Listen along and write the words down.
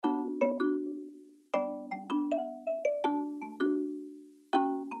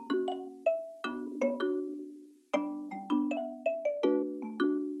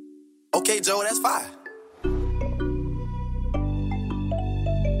Okay, Joe, that's fine.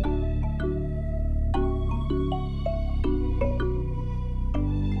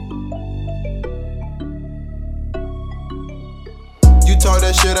 You talk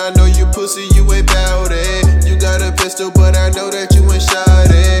that shit, I know you pussy, you ain't bout it. You got a pistol, but I know that you ain't shot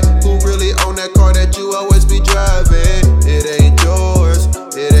it. Who really own that car that you always be driving? It ain't yours,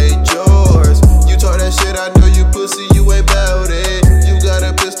 it ain't yours. You talk that shit, I know you pussy, you ain't bout it. You got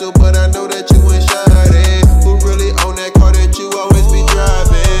a pistol, but I know that you ain't shot it. Who really own that car that you always be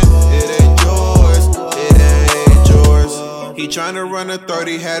driving? It ain't yours, it ain't yours. He tryna run a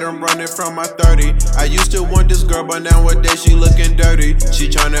 30, had him running from my 30. I used to want this girl, but nowadays she looking dirty. She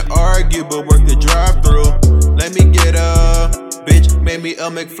tryna argue, but work the drive-thru. Let me get a bitch, made me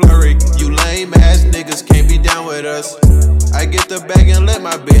a McFlurry. You lame ass niggas can't be down with us. I get the bag and let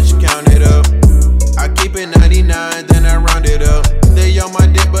my bitch count it up. I keep it 99, then I round it up. They on my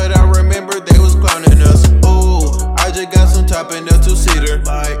dick, but I remember they was clowning us. Ooh, I just got some top in the two-seater.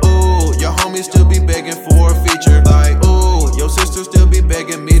 Like, ooh, your homies still be begging for a feature. Like, ooh, your sister still be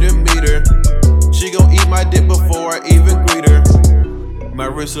begging me to meet her. She gon' eat my dick before I even greet her. My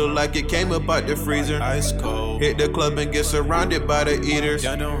wrist look like it came up out the freezer. Ice cold. Hit the club and get surrounded by the eaters.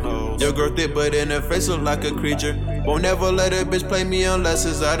 Y'all don't hold. Your girl thick, but in her face look like a creature. Won't never let a bitch play me unless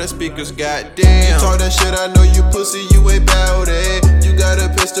it's out of speakers. Goddamn. Talk that shit, I know you pussy, you ain't bout it. You got a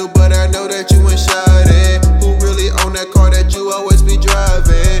pistol, but I know that you ain't shot it. Who really own that car that you always be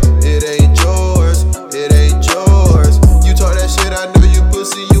driving? It ain't yours, it ain't yours. You talk that shit, I know you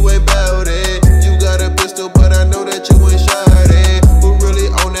pussy, you ain't bout it. You got a pistol, but I know that you ain't shot it. Who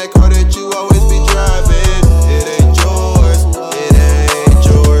really own that car that you always be driving? It ain't yours, it ain't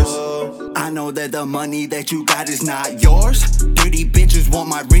yours. I know that the money that you got is not yours. Dirty bitches want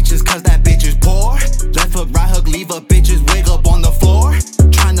my riches cause that bitch is poor. Left hook, right hook, leave a bitch's wig up on the floor.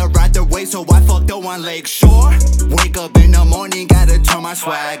 Tryna ride the wave so I fuck the one leg shore. Wake up in the morning, gotta turn my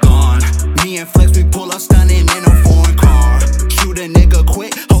swag on. Me and Flex, we pull up stunning in a foreign car. Shoot a nigga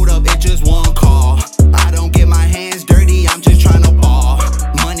quick, hold up, it's just one call. I don't get my hands dirty, I'm just tryna ball.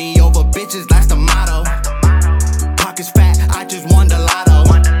 Money over bitches, that's the motto. Pockets fat, I just won the lotto.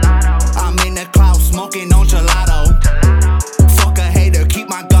 I'm in the cloud smoking on gelato. Fuck a hater, keep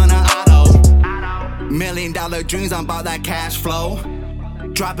my gun on auto. $1 million dreams, I'm about that cash flow.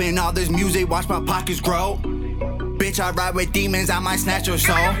 Dropping all this music, watch my pockets grow. Bitch, I ride with demons, I might snatch your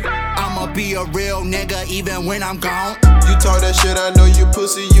soul. I'ma be a real nigga even when I'm gone. You talk that shit, I know you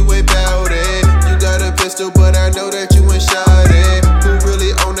pussy, you ain't bout it. You got a pistol, but I know that you ain't shot it. Who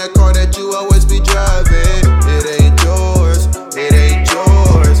really own that car that you always be driving?